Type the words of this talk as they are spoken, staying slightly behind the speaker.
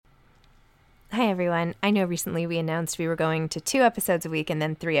Hi, everyone. I know recently we announced we were going to 2 episodes a week and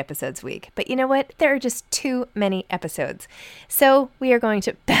then 3 episodes a week. But you know what? There are just too many episodes. So we are going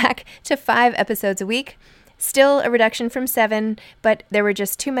back to 5 episodes a week. Still a reduction from 7, but there were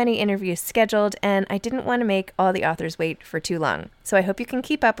just too many interviews scheduled, and I didn't want to make all the authors wait for too long. So I hope you can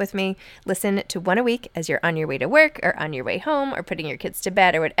keep up with me. Listen to 1 a week as you're on your way to work or on your way home or putting your kids to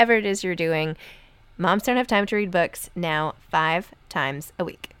bed or whatever it is you're doing. Moms Don't Have Time to Read Books, now 5 times a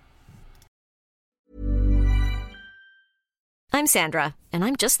week. I'm Sandra, and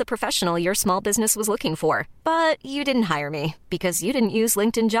I'm just the professional your small business was looking for. But you didn't hire me because you didn't use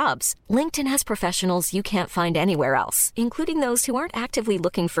LinkedIn Jobs. LinkedIn has professionals you can't find anywhere else, including those who aren't actively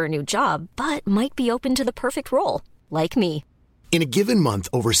looking for a new job, but might be open to the perfect role, like me. In a given month,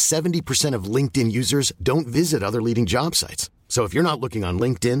 over 70% of LinkedIn users don't visit other leading job sites. So if you're not looking on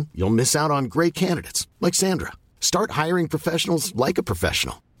LinkedIn, you'll miss out on great candidates like Sandra. Start hiring professionals like a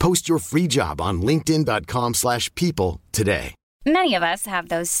professional. Post your free job on linkedin.com/people today. Many of us have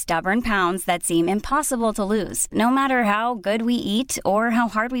those stubborn pounds that seem impossible to lose, no matter how good we eat or how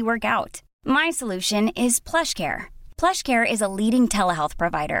hard we work out. My solution is PlushCare. PlushCare is a leading telehealth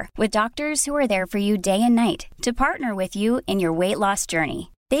provider with doctors who are there for you day and night to partner with you in your weight loss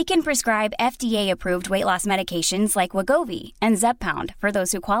journey. They can prescribe FDA-approved weight loss medications like Wegovy and Zepbound for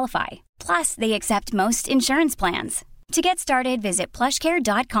those who qualify. Plus, they accept most insurance plans. To get started, visit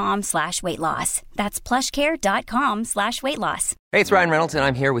plushcare.com/weightloss. That's plushcare.com/weightloss. Hey, it's Ryan Reynolds, and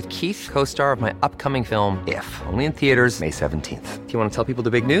I'm here with Keith, co-star of my upcoming film, If, only in theaters May 17th. Do you want to tell people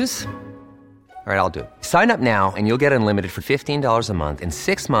the big news? All right, I'll do it. Sign up now and you'll get unlimited for $15 a month and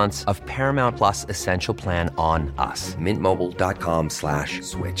 6 months of Paramount Plus Essential Plan on us.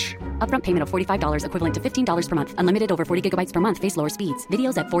 MintMobile.com/switch. Upfront payment of $45 equivalent to $15 per month. Unlimited over 40 gigabytes per month. Face lower speeds.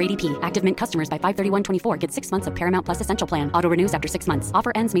 Videos at 480p. Active Mint customers by 531.24 get 6 months of Paramount Plus Essential Plan. Auto renews after 6 months.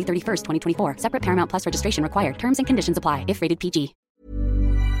 Offer ends May 31st, 2024. Separate Paramount Plus registration required. Terms and conditions apply if rated PG.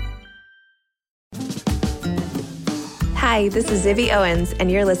 Hi, this is Zibby Owens,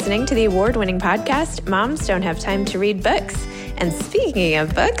 and you're listening to the award-winning podcast, Moms Don't Have Time to Read Books. And speaking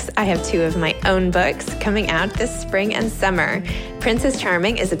of books, I have 2 of my own books coming out this spring and summer. Princess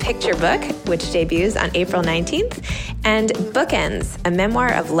Charming is a picture book, which debuts on April 19th, and Bookends, a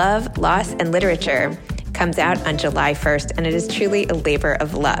memoir of love, loss, and literature, comes out on July 1st, and it is truly a labor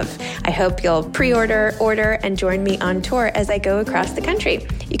of love. I hope you'll pre-order, order, and join me on tour as I go across the country.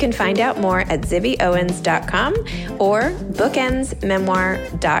 You can find out more at zibbyowens.com or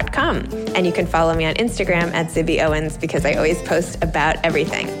bookendsmemoir.com. And you can follow me on Instagram at zibbyowens because I always post about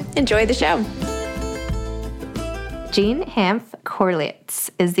everything. Enjoy the show. Jean Hanff Korelitz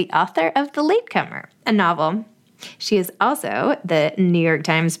is the author of The Latecomer, a novel. She is also the New York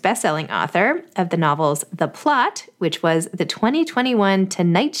Times bestselling author of the novels The Plot, which was the 2021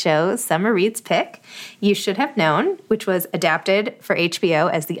 Tonight Show Summer Reads pick, You Should Have Known, which was adapted for HBO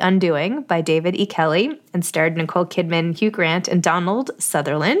as The Undoing by David E. Kelley and starred Nicole Kidman, Hugh Grant, and Donald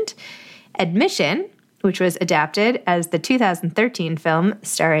Sutherland, Admission, which was adapted as the 2013 film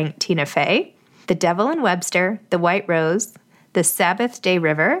starring Tina Fey, The Devil and Webster, The White Rose, The Sabbath Day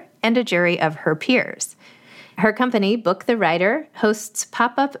River, and a jury of her peers. Her company, Book the Writer, hosts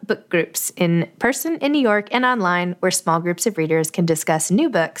pop-up book groups in person in New York and online where small groups of readers can discuss new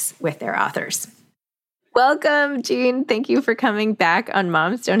books with their authors. Welcome, Jean. Thank you for coming back on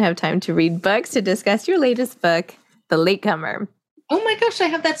Moms Don't Have Time to Read Books to discuss your latest book, The Latecomer. Oh my gosh, I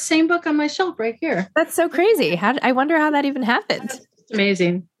have that same book on my shelf right here. That's so crazy. I wonder how that even happened. It's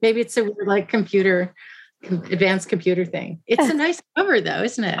amazing. Maybe it's a weird, advanced computer thing. It's a nice cover though,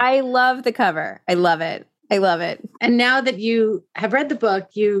 isn't it? I love the cover. I love it. And now that you have read the book,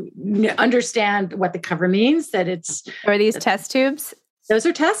 you understand what the cover means, that it's... Are these test tubes? Those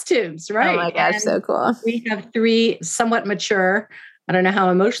are test tubes, right? Oh my gosh, and so cool. We have 3 somewhat mature, I don't know how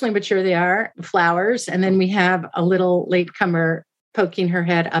emotionally mature they are, flowers. And then we have a little latecomer poking her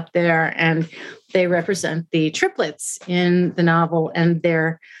head up there. And they represent the triplets in the novel and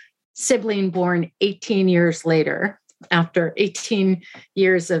their sibling born 18 years later, after 18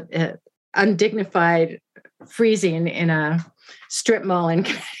 years of undignified freezing in a strip mall in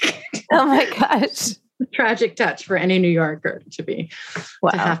Connecticut. Oh my gosh. Tragic touch for any New Yorker to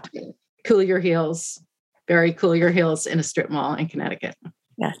have to cool your heels, very cool your heels in a strip mall in Connecticut.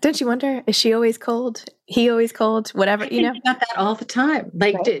 Yeah. Don't you wonder, is she always cold? He always cold? Whatever, I think about that all the time.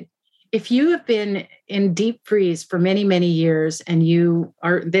 If you have been in deep freeze for many, many years and you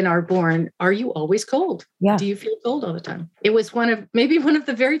are born, are you always cold? Yeah. Do you feel cold all the time? It was maybe one of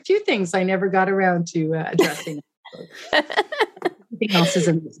the very few things I never got around to addressing. Everything else is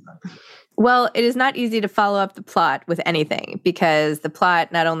in this book. Well, it is not easy to follow up the plot with anything because the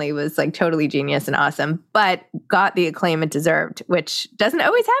plot not only was like totally genius and awesome, but got the acclaim it deserved, which doesn't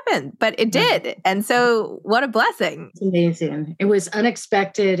always happen, but it did. And so what a blessing. It's amazing. It was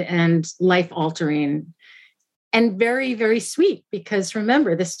unexpected and life-altering and very, very sweet because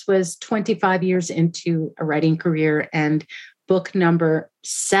remember, this was 25 years into a writing career and book number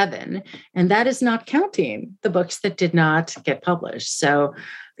 7. And that is not counting the books that did not get published. So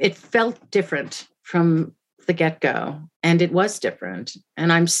it felt different from the get-go, and it was different.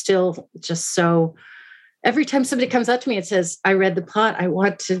 And I'm still just so, every time somebody comes up to me and says, I read the plot, I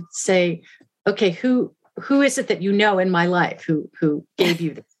want to say, okay, who is it that you know in my life who gave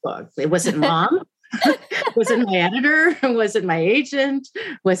you this book? Was it mom? Was it my editor? Was it my agent?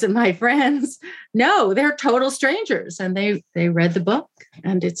 Was it my friends? No, they're total strangers. And they read the book,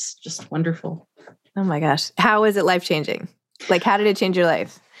 and it's just wonderful. Oh my gosh. How is it life-changing? Like, how did it change your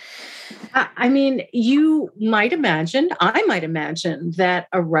life? I mean, you might imagine, I might imagine that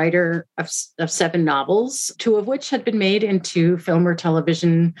a writer of 7 novels, 2 of which had been made into film or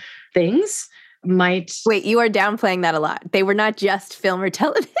television things, might... Wait, you are downplaying that a lot. They were not just film or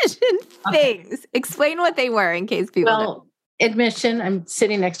television things. Explain what they were in case people don't. Admission, I'm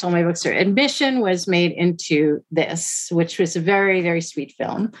sitting next to all my books here. Admission was made into this, which was a very, very sweet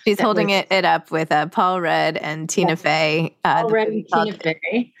film. She's holding it up with Paul Rudd and Tina Fey. Paul Rudd and Tina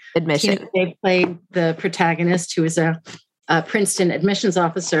Fey. Admission. Tina Fey played the protagonist, who was a Princeton admissions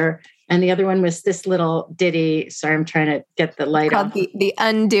officer. And the other one was this little ditty. Sorry, I'm trying to get the light called off. The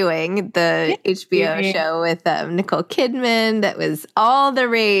Undoing, the HBO show with Nicole Kidman. That was all the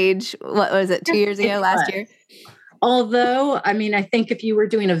rage. What was it, 2 years ago, last year? Although, I mean, I think if you were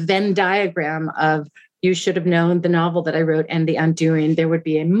doing a Venn diagram of You Should Have Known, the novel that I wrote, and The Undoing, there would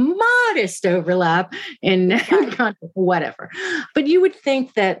be a modest overlap in whatever. But you would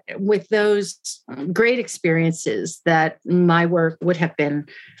think that with those great experiences that my work would have been,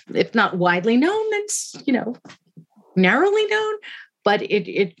 if not widely known, it's, narrowly known. But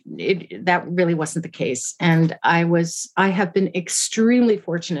that really wasn't the case. And I have been extremely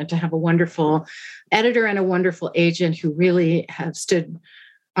fortunate to have a wonderful editor and a wonderful agent who really have stood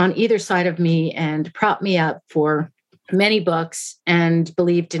on either side of me and propped me up for many books and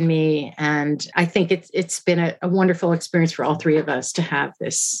believed in me. And I think it's been a wonderful experience for all 3 of us to have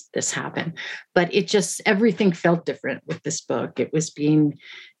this happen. But everything felt different with this book. It was being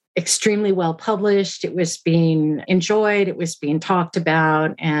extremely well published. It was being enjoyed. It was being talked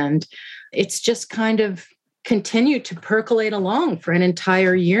about. And it's just kind of continued to percolate along for an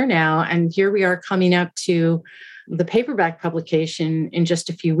entire year now. And here we are coming up to the paperback publication in just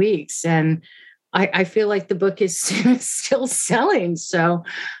a few weeks. And I feel like the book is still selling. So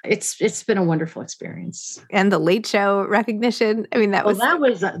it's been a wonderful experience. And the Late Show recognition. I mean, that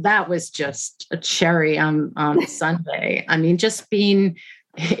was just a cherry on Sunday. I mean,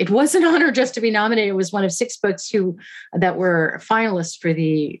 it was an honor just to be nominated. It was one of 6 books that were finalists for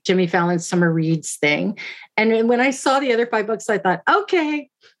the Jimmy Fallon Summer Reads thing. And when I saw the other 5 books, I thought, okay,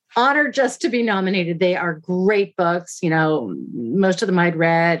 honored just to be nominated. They are great books. Most of them I'd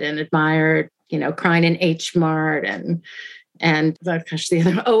read and admired, Crying in H Mart and the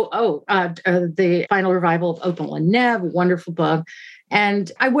final revival of Opal and Neb, a wonderful book. And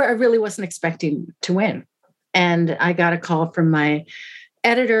I really wasn't expecting to win. And I got a call from my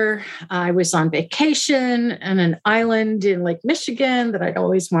editor. I was on vacation on an island in Lake Michigan that I'd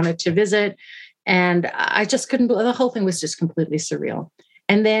always wanted to visit. And I just couldn't believe the whole thing was just completely surreal.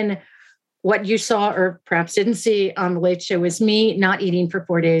 And then what you saw or perhaps didn't see on the Late Show was me not eating for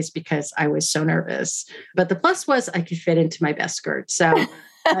 4 days because I was so nervous. But the plus was I could fit into my best skirt. So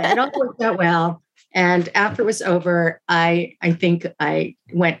it all worked out well. And after it was over, I think I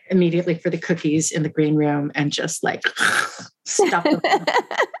went immediately for the cookies in the green room and just like stuffed them.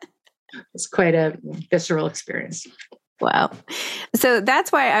 It's quite a visceral experience. Wow. So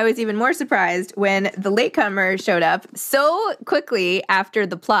that's why I was even more surprised when The Latecomer showed up so quickly after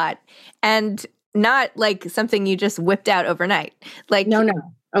the plot, and not like something you just whipped out overnight. Like No.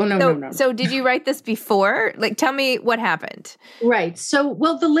 Oh, no. So did you write this before? Like, tell me what happened. Right. So,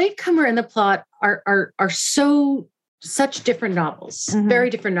 well, The Latecomer and the plot are such different novels, very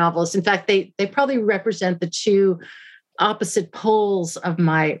different novels. In fact, they probably represent the 2 opposite poles of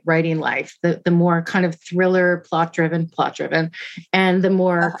my writing life, the more kind of thriller, plot driven, and the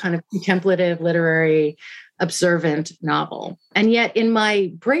more kind of contemplative, literary, observant novel. And yet in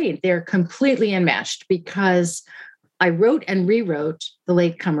my brain, they're completely enmeshed because I wrote and rewrote The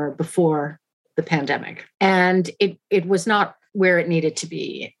Latecomer before the pandemic. And it was not where it needed to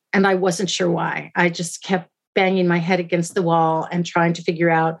be. And I wasn't sure why. I just kept banging my head against the wall and trying to figure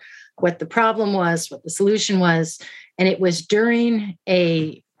out what the problem was, what the solution was. And it was during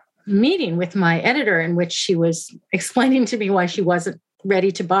a meeting with my editor in which she was explaining to me why she wasn't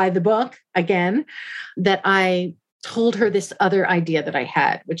ready to buy the book again, that I told her this other idea that I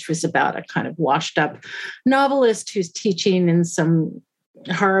had, which was about a kind of washed up novelist who's teaching in some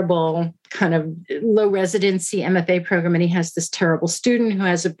horrible kind of low residency MFA program. And he has this terrible student who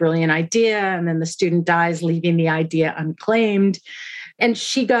has a brilliant idea. And then the student dies, leaving the idea unclaimed. And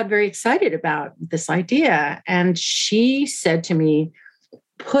she got very excited about this idea. And she said to me,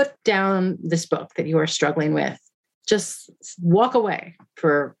 put down this book that you are struggling with. Just walk away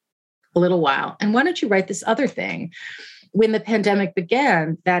for a little while. And why don't you write this other thing? When the pandemic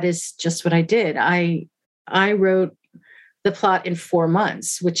began, that is just what I did. I wrote the plot in 4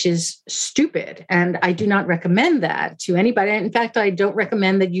 months, which is stupid. And I do not recommend that to anybody. In fact, I don't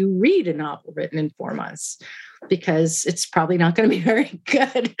recommend that you read a novel written in 4 months because it's probably not going to be very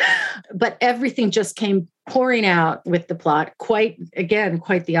good. But everything just came pouring out with the plot, quite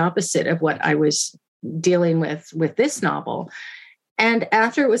the opposite of what I was dealing with this novel. And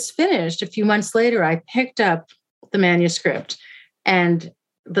after it was finished, a few months later, I picked up the manuscript and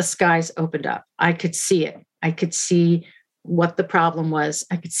the skies opened up. I could see it. I could see what the problem was.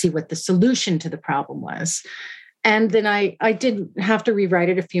 I could see what the solution to the problem was. And then I did have to rewrite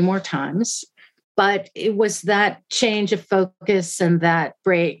it a few more times, but it was that change of focus and that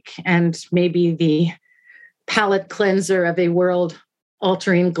break and maybe the palate cleanser of a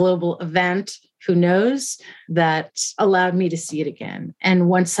world-altering global event, who knows, that allowed me to see it again. And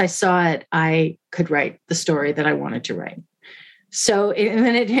once I saw it, I could write the story that I wanted to write. So, and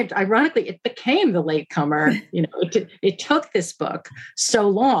then ironically, it became The Latecomer. It took this book so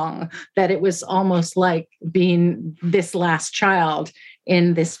long that it was almost like being this last child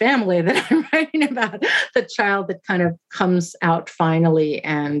in this family that I'm writing about, the child that kind of comes out finally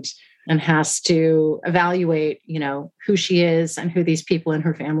and has to evaluate, who she is and who these people in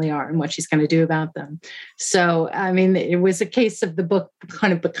her family are and what she's going to do about them. So, I mean, it was a case of the book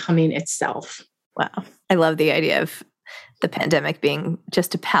kind of becoming itself. Wow. I love the idea of the pandemic being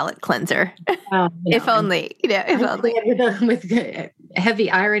just a palate cleanser. If only. With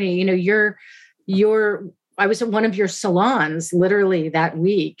heavy irony, I was at one of your salons literally that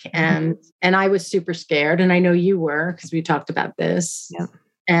week, and I was super scared, and I know you were because we talked about this. Yeah.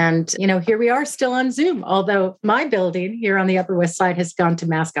 And here we are still on Zoom, although my building here on the Upper West Side has gone to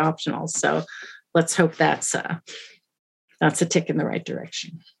mask optional. So let's hope that's a tick in the right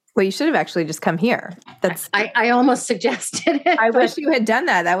direction. Well, you should have actually just come here. I almost suggested it. I wish you had done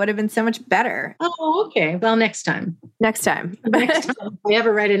that. That would have been so much better. Oh, okay. Well, next time. Next time. If I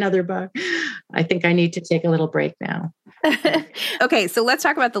ever write another book, I think I need to take a little break now. Okay, so let's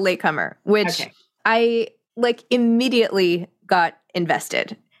talk about The Latecomer, which I immediately got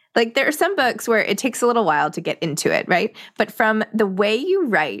invested. There are some books where it takes a little while to get into it, right? But from the way you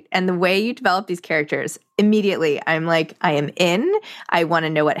write and the way you develop these characters, immediately I'm like, I am in. I want to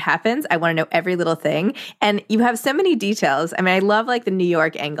know what happens. I want to know every little thing. And you have so many details. I mean, I love the New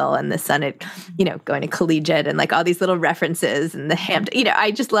York angle and the son at, going to collegiate and all these little references and the Hampton,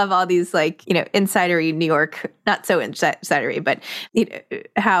 I just love all these insidery New York, not so insidery, but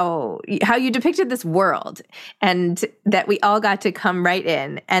how you depicted this world and that we all got to come right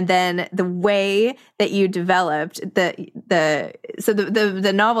in. And then the way that you developed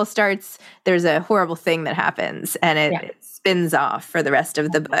the novel starts, there's a horrible thing that happens and it spins off for the rest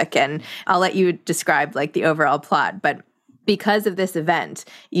of the book. And I'll let you describe the overall plot, but because of this event,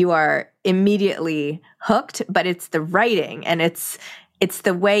 you are immediately hooked, but it's the writing and it's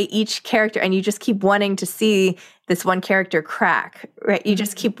the way each character, and you just keep wanting to see this one character crack, right? You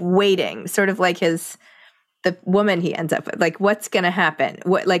just keep waiting, sort of like the woman he ends up with, what's going to happen?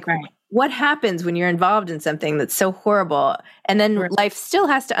 What happens when you're involved in something that's so horrible? And then life still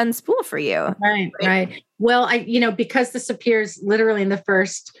has to unspool for you. Right. Well, because this appears literally in the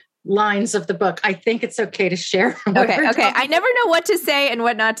first lines of the book, I think it's okay to share. Okay. I never know what to say and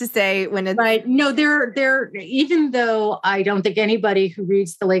what not to say when it's right. No, there. Even though I don't think anybody who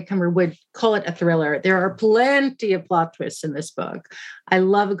reads The Latecomer would call it a thriller, there are plenty of plot twists in this book. I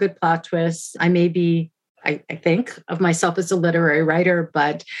love a good plot twist. I think of myself as a literary writer,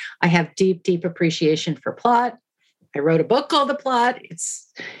 but I have deep, deep appreciation for plot. I wrote a book called The Plot.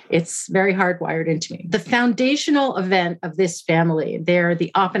 It's very hardwired into me. The foundational event of this family, they're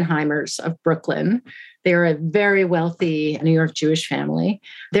the Oppenheimers of Brooklyn. They're a very wealthy New York Jewish family.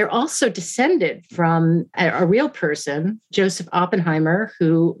 They're also descended from a real person, Joseph Oppenheimer,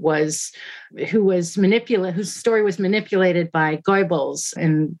 whose story was manipulated by Goebbels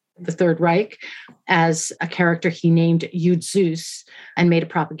in the Third Reich as a character he named Yud Zeus and made a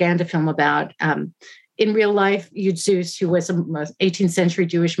propaganda film about. In real life, Yud Zeus, who was an 18th century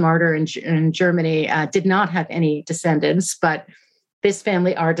Jewish martyr in Germany, did not have any descendants, but this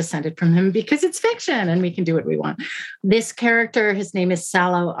family are descended from him because it's fiction and we can do what we want. This character, his name is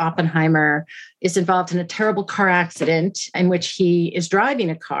Salo Oppenheimer, is involved in a terrible car accident in which he is driving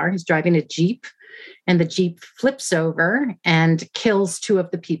a car. He's driving a Jeep, and the Jeep flips over and kills two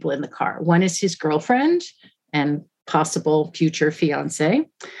of the people in the car. One is his girlfriend and possible future fiance,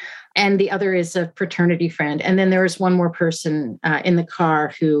 and the other is a fraternity friend. And then there is one more person in the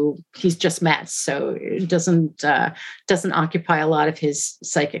car who he's just met, so it doesn't occupy a lot of his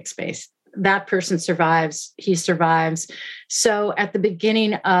psychic space. That person survives. He survives. So at the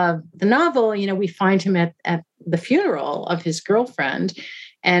beginning of the novel, we find him at the funeral of his girlfriend.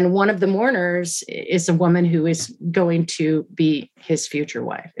 And one of the mourners is a woman who is going to be his future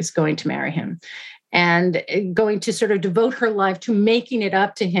wife, is going to marry him, and going to sort of devote her life to making it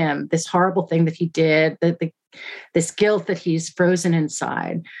up to him, this horrible thing that he did, this guilt that he's frozen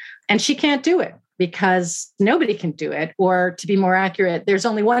inside. And she can't do it because nobody can do it. Or to be more accurate, there's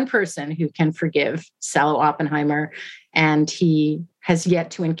only one person who can forgive Salo Oppenheimer, and he has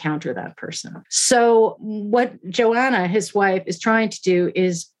yet to encounter that person. So what Joanna, his wife, is trying to do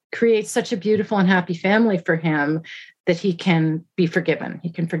is create such a beautiful and happy family for him that he can be forgiven. He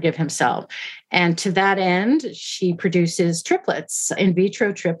can forgive himself. And to that end, she produces triplets, in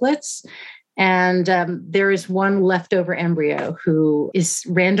vitro triplets. And there is one leftover embryo who is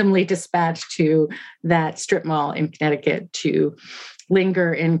randomly dispatched to that strip mall in Connecticut to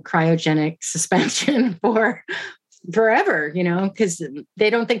linger in cryogenic suspension for forever, because they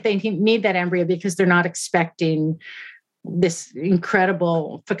don't think they need that embryo because they're not expecting this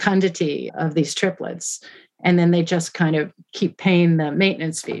incredible fecundity of these triplets. And then they just kind of keep paying the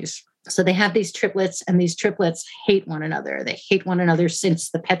maintenance fees. So they have these triplets, and these triplets hate one another. They hate one another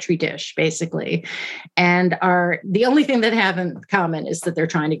since the Petri dish, basically. And the only thing that they have in common is that they're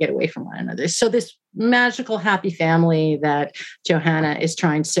trying to get away from one another. So this magical, happy family that Johanna is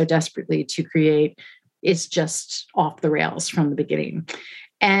trying so desperately to create is just off the rails from the beginning.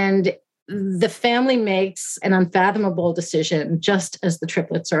 And the family makes an unfathomable decision just as the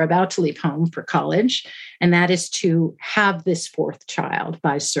triplets are about to leave home for college, and that is to have this fourth child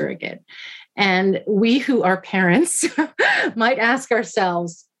by surrogate. And we who are parents might ask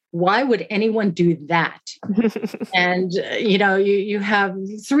ourselves, why would anyone do that? And, you have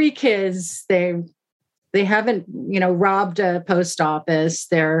 3 kids, they haven't, robbed a post office,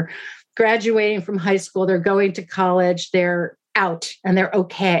 they're graduating from high school, they're going to college, they're out and they're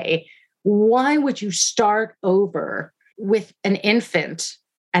okay. Why would you start over with an infant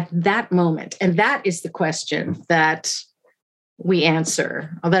at that moment? And that is the question that we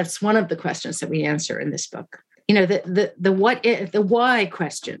answer. Oh, that's one of the questions that we answer in this book. The why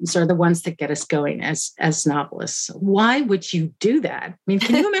questions are the ones that get us going as novelists. Why would you do that? I mean,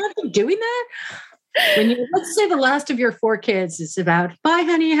 can you imagine doing that? Let's say the last of your 4 kids is about, bye,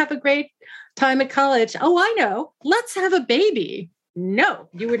 honey, have a great time at college. Oh, I know. Let's have a baby. No,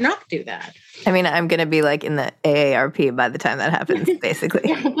 you would not do that. I mean, I'm going to be like in the AARP by the time that happens, basically.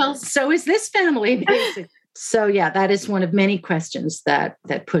 Yeah, well, so is this family, basically. So yeah, that is one of many questions that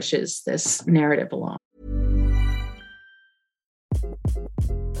pushes this narrative along.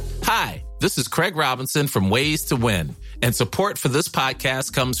 Hi, this is Craig Robinson from Ways to Win, and support for this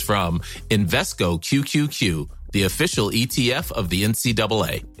podcast comes from Invesco QQQ, the official ETF of the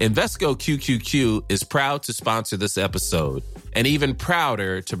NCAA. Invesco QQQ is proud to sponsor this episode, and even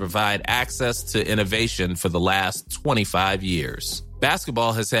prouder to provide access to innovation for the last 25 years.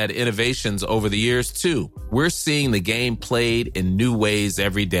 Basketball has had innovations over the years, too. We're seeing the game played in new ways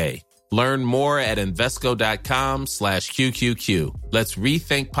every day. Learn more at Invesco.com/QQQ. Let's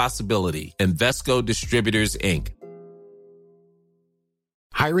rethink possibility. Invesco Distributors, Inc.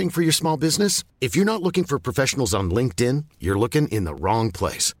 Hiring for your small business? If you're not looking for professionals on LinkedIn, you're looking in the wrong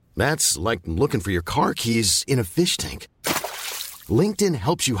place. That's like looking for your car keys in a fish tank. LinkedIn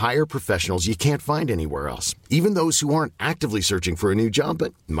helps you hire professionals you can't find anywhere else, even those who aren't actively searching for a new job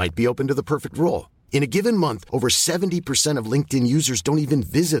but might be open to the perfect role. In a given month, over 70% of LinkedIn users don't even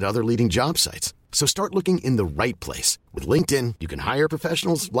visit other leading job sites. So start looking in the right place. With LinkedIn, you can hire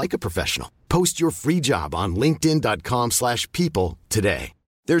professionals like a professional. Post your free job on linkedin.com/people today.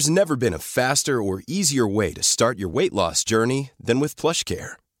 There's never been a faster or easier way to start your weight loss journey than with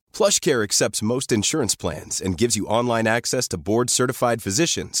PlushCare. PlushCare accepts most insurance plans and gives you online access to board-certified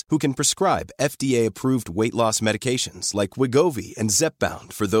physicians who can prescribe FDA-approved weight loss medications like Wegovy and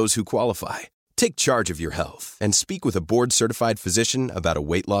Zepbound for those who qualify. Take charge of your health and speak with a board-certified physician about a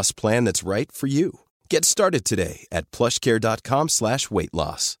weight loss plan that's right for you. Get started today at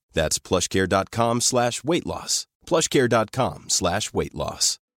plushcare.com/weight-loss. That's plushcare.com/weight-loss.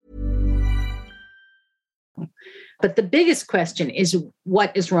 plushcare.com/weight-loss. But the biggest question is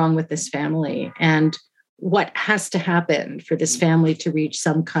what is wrong with this family and what has to happen for this family to reach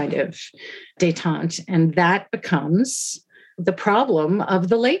some kind of détente. And that becomes the problem of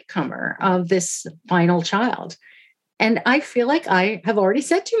the latecomer, of this final child. And I feel like I have already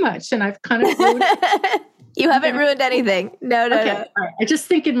said too much and I've kind of ruined You haven't ruined anything. No. All right. I just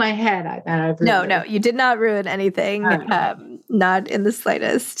think in my head that I've ruined No, you did not ruin anything. Not in the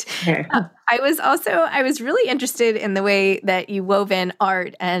slightest. Okay. I was really interested in the way that you wove in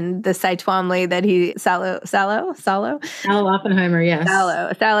art and the Cy Twombly that Salo Oppenheimer, yes.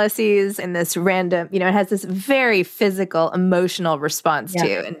 Salo sees in this random, it has this very physical, emotional response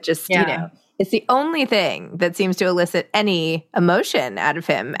to, and just, it's the only thing that seems to elicit any emotion out of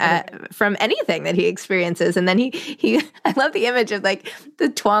him from anything that he experiences. And then I love the image of like the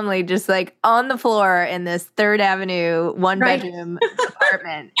Twombly just like on the floor in this Third Avenue one-bedroom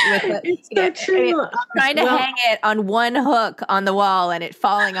apartment with trying to hang it on one hook on the wall and it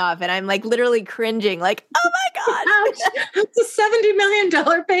falling off. And I'm like literally cringing like, oh my God. Ouch. It's a $70 million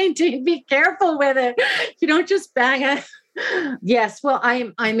painting. Be careful with it. You don't just bang it. Yes, well,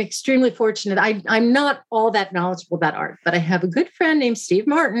 I'm extremely fortunate. I'm not all that knowledgeable about art, but I have a good friend named Steve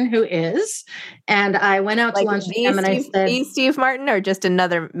Martin who is, and I went out to lunch with him and I said, "The Steve Martin or just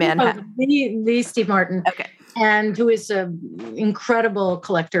another Manhattan?" The Steve Martin, okay, and who is an incredible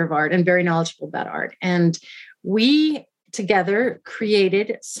collector of art and very knowledgeable about art, and we together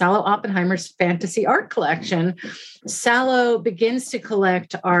created Salo Oppenheimer's fantasy art collection. Salo begins to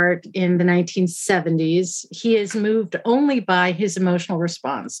collect art in the 1970s. He is moved only by his emotional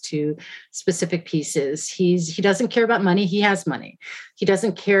response to specific pieces. He doesn't care about money. He has money. He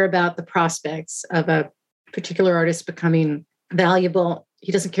doesn't care about the prospects of a particular artist becoming valuable.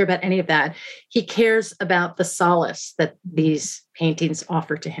 He doesn't care about any of that. He cares about the solace that these paintings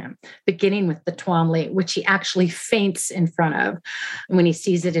offer to him, beginning with the Twombly, which he actually faints in front of when he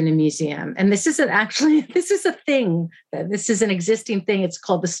sees it in a museum. And this is a thing. This is an existing thing. It's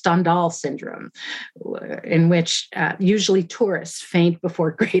called the Stendhal syndrome, in which usually tourists faint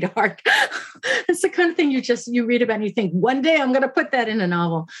before great art. It's the kind of thing you read about and you think, one day I'm going to put that in a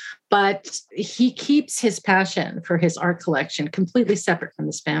novel. But he keeps his passion for his art collection completely separate from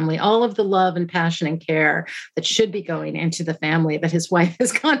his family. All of the love and passion and care that should be going into the family that his wife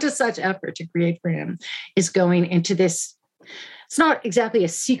has gone to such effort to create for him is going into this. It's not exactly a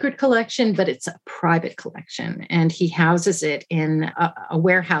secret collection, but it's a private collection. And he houses it in a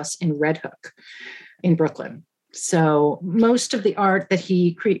warehouse in Red Hook in Brooklyn. So most of the art that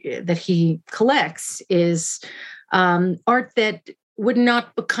he collects is art that would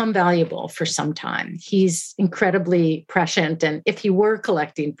not become valuable for some time. He's incredibly prescient. And if he were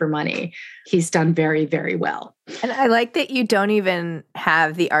collecting for money, he's done very, very well. And I like that you don't even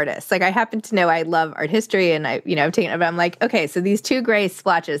have the artist. Like I happen to know I love art history and I've taken it, but I'm like, okay, so these two gray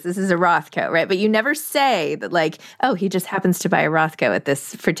splotches, this is a Rothko, right? But you never say that like, oh, he just happens to buy a Rothko at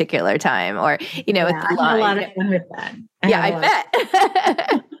this particular time or, I had a lot of fun with that. I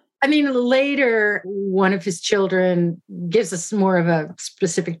bet. I mean, later, one of his children gives us more of a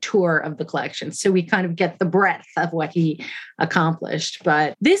specific tour of the collection. So we kind of get the breadth of what he accomplished.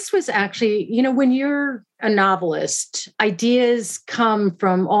 But this was actually, when you're a novelist, ideas come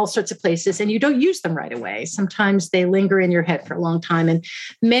from all sorts of places and you don't use them right away. Sometimes they linger in your head for a long time. And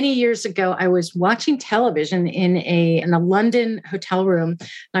many years ago, I was watching television in a London hotel room.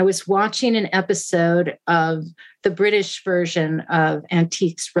 I was watching an episode of the British version of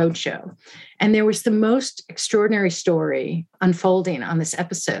Antiques Roadshow. And there was the most extraordinary story unfolding on this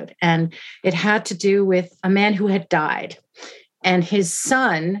episode. And it had to do with a man who had died. And his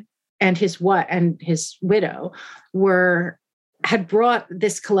son and his widow had brought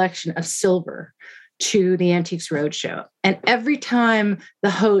this collection of silver to the Antiques Roadshow. And every time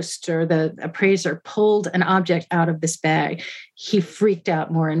the host or the appraiser pulled an object out of this bag, he freaked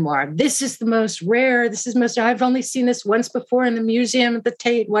out more and more. This is the most rare. I've only seen this once before in the museum, the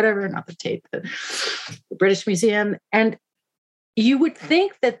Tate, whatever, not the Tate, the British Museum. And you would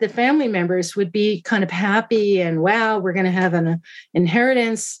think that the family members would be kind of happy and, wow, we're going to have an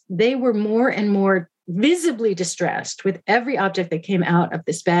inheritance. They were more and more visibly distressed with every object that came out of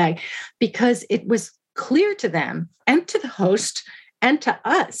this bag because it was clear to them and to the host and to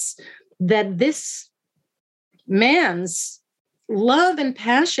us that this man's love and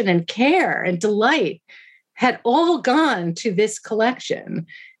passion and care and delight had all gone to this collection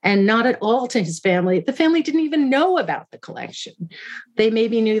and not at all to his family. The family didn't even know about the collection. They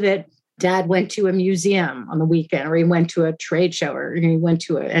maybe knew that Dad went to a museum on the weekend, or he went to a trade show, or he went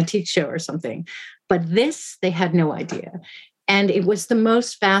to an antique show or something. But this, they had no idea. And it was the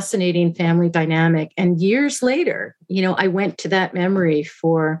most fascinating family dynamic. And years later, I went to that memory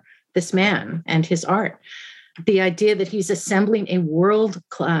for this man and his art. The idea that he's assembling a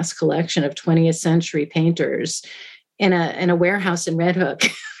world-class collection of 20th century painters in a warehouse in Red Hook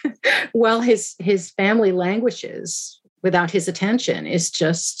while his family languishes without his attention is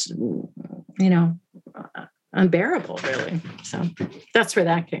just, unbearable, really. So that's where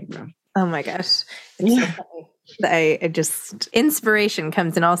that came from. Oh my gosh. It's so funny. I just, inspiration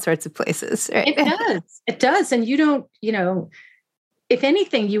comes in all sorts of places. Right? It does. And you don't, if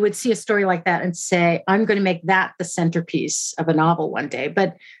anything, you would see a story like that and say, I'm going to make that the centerpiece of a novel one day.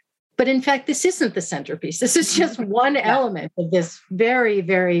 But in fact, this isn't the centerpiece. This is just one element of this very,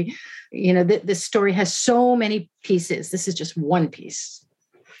 very, this story has so many pieces. This is just one piece.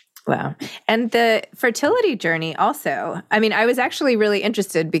 Wow. And the fertility journey also, I was actually really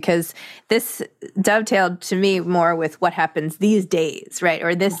interested because this dovetailed to me more with what happens these days, right?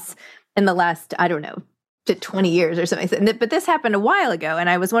 Or this in the last, 20 years or something. But this happened a while ago. And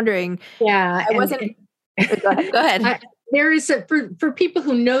I was wondering, Go ahead. There is for people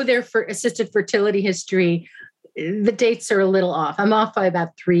who know their assisted fertility history, the dates are a little off. I'm off by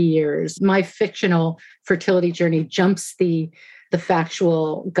about 3 years. My fictional fertility journey jumps the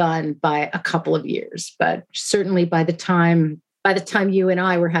factual gun by a couple of years, but certainly by the time you and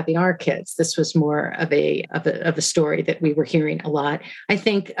I were having our kids, this was more of a story that we were hearing a lot. I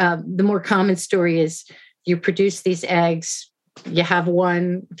think the more common story is you produce these eggs, you have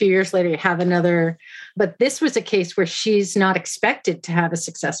one, a few years later, you have another. But this was a case where she's not expected to have a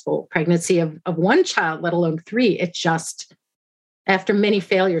successful pregnancy of one child, let alone 3. It just, after many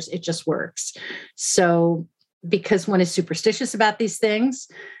failures, it just works. So because one is superstitious about these things,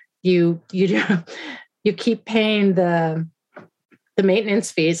 you keep paying the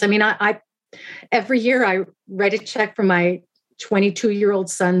maintenance fees. I every year I write a check for my 22-year-old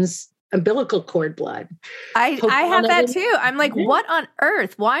son's umbilical cord blood. I have that too. I'm like, what on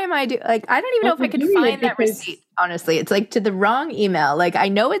earth? Why am I doing? Like, I don't even know if I could find that receipt. Honestly, it's like to the wrong email. Like, I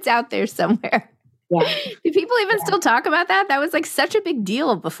know it's out there somewhere. Yeah. Do people even still talk about that? That was like such a big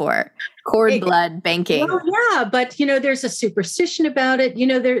deal before. Cord blood banking. Well, yeah, but there's a superstition about it.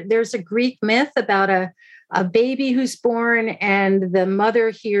 There's a Greek myth about a baby who's born and the mother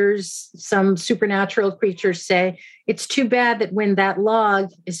hears some supernatural creature say, it's too bad that when that log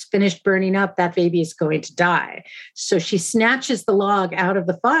is finished burning up, that baby is going to die. So she snatches the log out of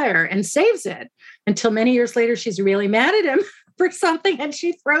the fire and saves it until many years later, she's really mad at him for something and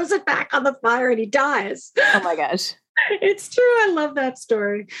she throws it back on the fire and he dies. Oh my gosh. It's true. I love that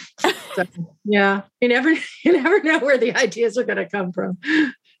story. So, yeah. You never know where the ideas are going to come from.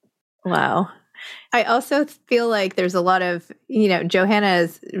 Wow. I also feel like there's a lot of, Johanna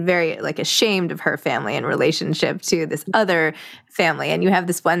is very ashamed of her family in relationship to this other family. And you have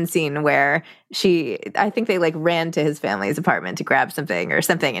this one scene where I think they ran to his family's apartment to grab something.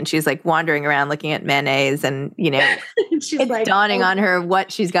 And she's wandering around looking at mayonnaise and, it's dawning on her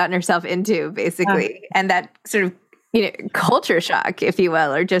what she's gotten herself into basically. And that sort of, culture shock, if you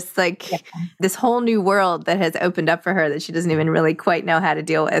will, or just this whole new world that has opened up for her that she doesn't even really quite know how to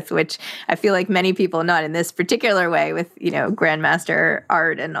deal with, which I feel like many people, not in this particular way with, grandmaster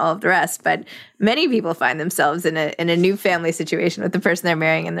art and all of the rest, but many people find themselves in a new family situation with the person they're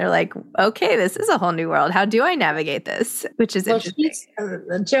marrying. And they're like, okay, this is a whole new world. How do I navigate this? Which is interesting.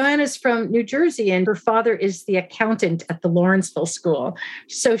 Joanna's from New Jersey and her father is the accountant at the Lawrenceville School.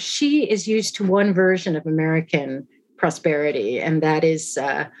 So she is used to one version of American prosperity. And that is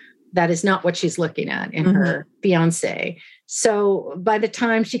not what she's looking at in her fiance. So by the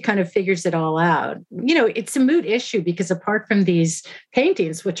time she kind of figures it all out, it's a moot issue because apart from these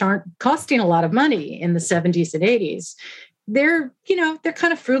paintings, which aren't costing a lot of money in the 70s and 80s, they're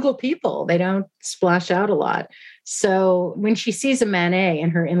kind of frugal people. They don't splash out a lot. So when she sees a Manet in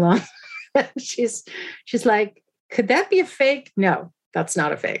her in-law, she's like, could that be a fake? No, that's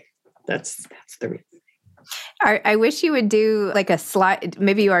not a fake. That's the reason. I wish you would do a slide.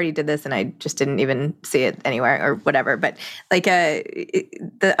 Maybe you already did this and I just didn't even see it anywhere or whatever, but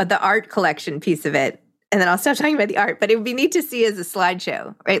the art collection piece of it. And then I'll stop talking about the art, but it would be neat to see as a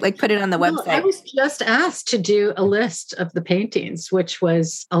slideshow, right? Put it on the website. I was just asked to do a list of the paintings, which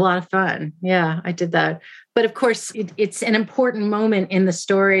was a lot of fun. Yeah, I did that. But of course, it's an important moment in the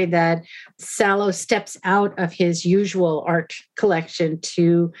story that Salo steps out of his usual art collection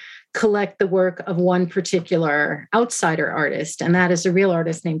to collect the work of one particular outsider artist. And that is a real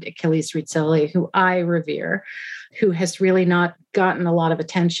artist named Achilles Rizzoli, who I revere, who has really not gotten a lot of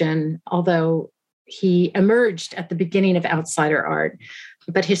attention, although he emerged at the beginning of outsider art,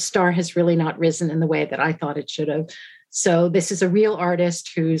 but his star has really not risen in the way that I thought it should have. So this is a real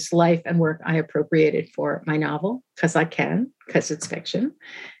artist whose life and work I appropriated for my novel, because I can, because it's fiction.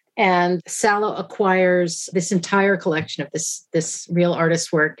 And Sallow acquires this entire collection of this real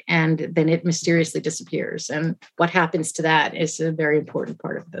artist's work, and then it mysteriously disappears. And what happens to that is a very important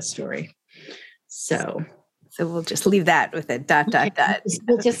part of the story. So we'll just leave that with a ...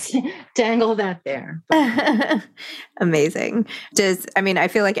 We'll just dangle that there. Amazing. I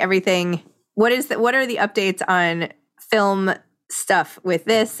feel like everything, what are the updates on film stuff with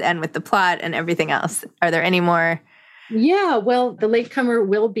this and with the plot and everything else? Are there any more? Yeah, well, The Latecomer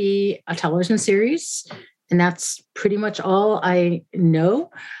will be a television series, and that's pretty much all I know.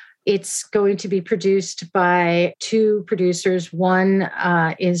 It's going to be produced by two producers. One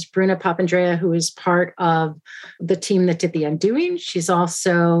is Bruna Papandrea, who is part of the team that did The Undoing. She's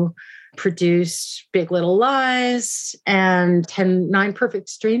also produced Big Little Lies and 9 or 10 Perfect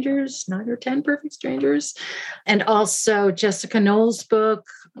Strangers, and also Jessica Knoll's book,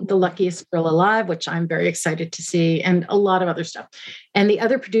 The Luckiest Girl Alive, which I'm very excited to see, and a lot of other stuff. And the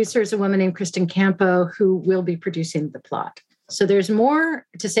other producer is a woman named Kristen Campo, who will be producing the plot. So there's more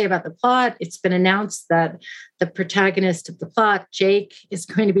to say about the plot. It's been announced that the protagonist of the plot, Jake, is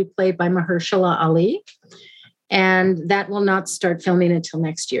going to be played by Mahershala Ali. And that will not start filming until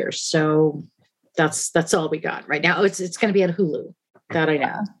next year. So that's all we got right now. It's going to be at Hulu, that I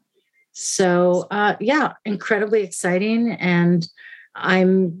know. So incredibly exciting. And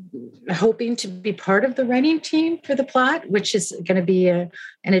I'm hoping to be part of the writing team for the plot, which is going to be an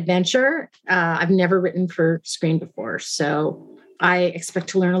adventure. I've never written for screen before, so I expect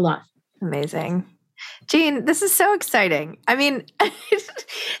to learn a lot. Amazing. Jean, this is so exciting. I mean,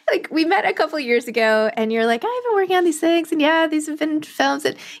 like we met a couple of years ago and you're like, I've been working on these things and these have been films,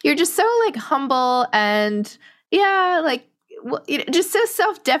 and you're just so like humble and just so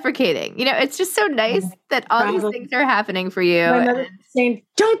self-deprecating. It's just so nice that all these things are happening for you. My mother saying,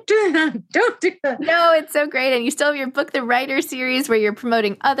 don't do that. No, it's so great. And you still have your Book the Writer series where you're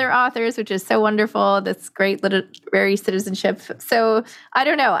promoting other authors, which is so wonderful. That's great literary citizenship. So I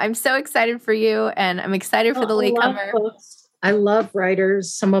don't know. I'm so excited for you, and I'm excited for The Latecomer. I love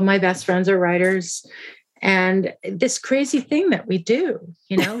writers. Some of my best friends are writers. And this crazy thing that we do,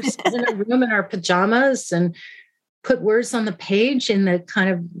 sit in a room in our pajamas and put words on the page in the kind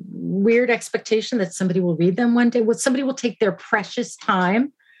of weird expectation that somebody will read them one day. Somebody will take their precious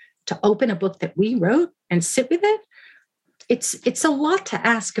time to open a book that we wrote and sit with it. It's a lot to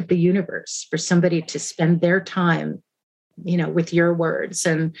ask of the universe for somebody to spend their time, with your words.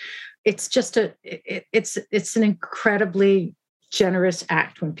 And it's just it's an incredibly generous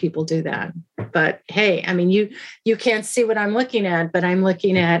act when people do that. But hey, I mean, you can't see what I'm looking at, but I'm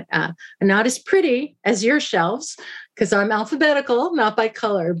looking at not as pretty as your shelves because I'm alphabetical, not by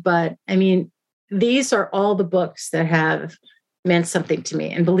color. But I mean, these are all the books that have meant something to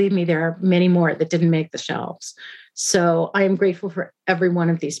me. And believe me, there are many more that didn't make the shelves. So I am grateful for every one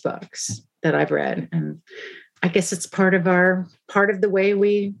of these books that I've read. And I guess it's part of the way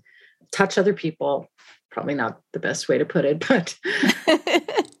we touch other people. Probably not the best way to put it, but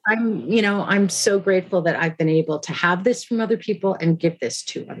I'm so grateful that I've been able to have this from other people and give this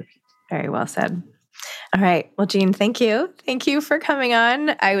to other people. Very well said. All right. Well, Jean, thank you. Thank you for coming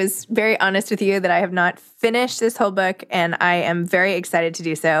on. I was very honest with you that I have not finished this whole book, and I am very excited to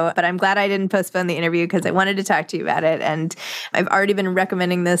do so. But I'm glad I didn't postpone the interview because I wanted to talk to you about it. And I've already been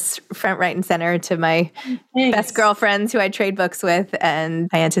recommending this front, right, and center to my best girlfriends who I trade books with. And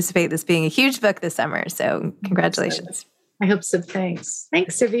I anticipate this being a huge book this summer. So congratulations. I hope so. Thanks.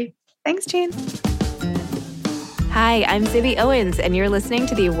 Thanks, Zibby. Thanks, Jean. Hi, I'm Zibby Owens, and you're listening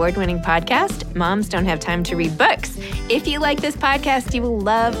to the award-winning podcast, Moms Don't Have Time to Read Books. If you like this podcast, you will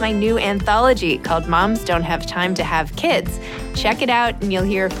love my new anthology called Moms Don't Have Time to Have Kids. Check it out, and you'll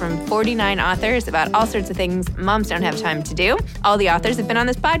hear from 49 authors about all sorts of things moms don't have time to do. All the authors have been on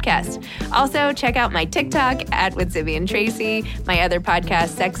this podcast. Also, check out my TikTok, @WithZibbyandTracy, my other podcast,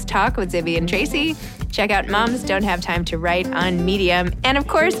 Sex Talk with Zibby and Tracy. Check out Moms Don't Have Time to Write on Medium. And of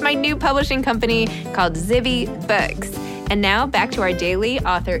course, my new publishing company called Zibby Books. And now back to our daily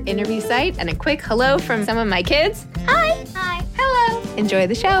author interview site and a quick hello from some of my kids. Hi. Hi. Hello. Enjoy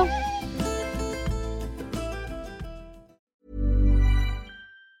the show.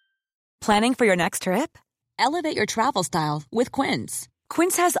 Planning for your next trip? Elevate your travel style with Quince.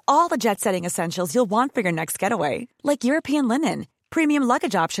 Quince has all the jet-setting essentials you'll want for your next getaway, like European linen, premium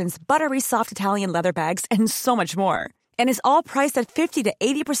luggage options, buttery soft Italian leather bags, and so much more. And is all priced at 50 to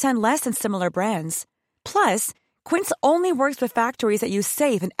 80% less than similar brands. Plus, Quince only works with factories that use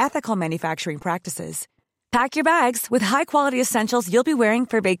safe and ethical manufacturing practices. Pack your bags with high-quality essentials you'll be wearing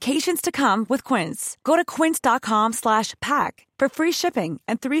for vacations to come with Quince. Go to quince.com/pack for free shipping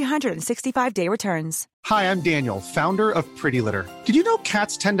and 365-day returns. Hi, I'm Daniel, founder of Pretty Litter. Did you know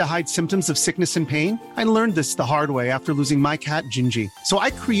cats tend to hide symptoms of sickness and pain? I learned this the hard way after losing my cat, Gingy. So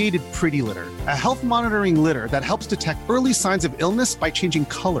I created Pretty Litter, a health monitoring litter that helps detect early signs of illness by changing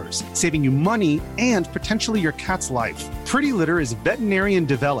colors, saving you money and potentially your cat's life. Pretty Litter is veterinarian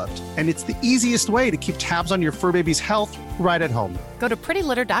developed, and it's the easiest way to keep tabs on your fur baby's health right at home. Go to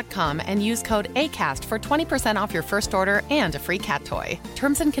prettylitter.com and use code ACAST for 20% off your first order and a free cat toy.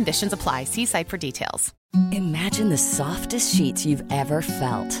 Terms and conditions apply. See site for details. Imagine the softest sheets you've ever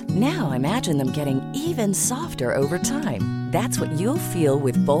felt. Now imagine them getting even softer over time. That's what you'll feel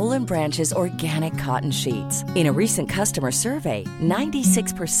with Boll & Branch's organic cotton sheets. In a recent customer survey,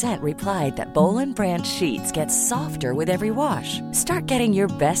 96% replied that Boll & Branch sheets get softer with every wash. Start getting your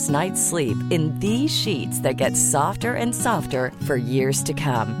best night's sleep in these sheets that get softer and softer for years to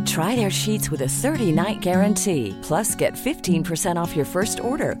come. Try their sheets with a 30-night guarantee. Plus, get 15% off your first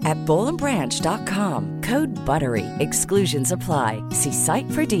order at bollandbranch.com. Code BUTTERY. Exclusions apply. See site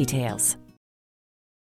for details.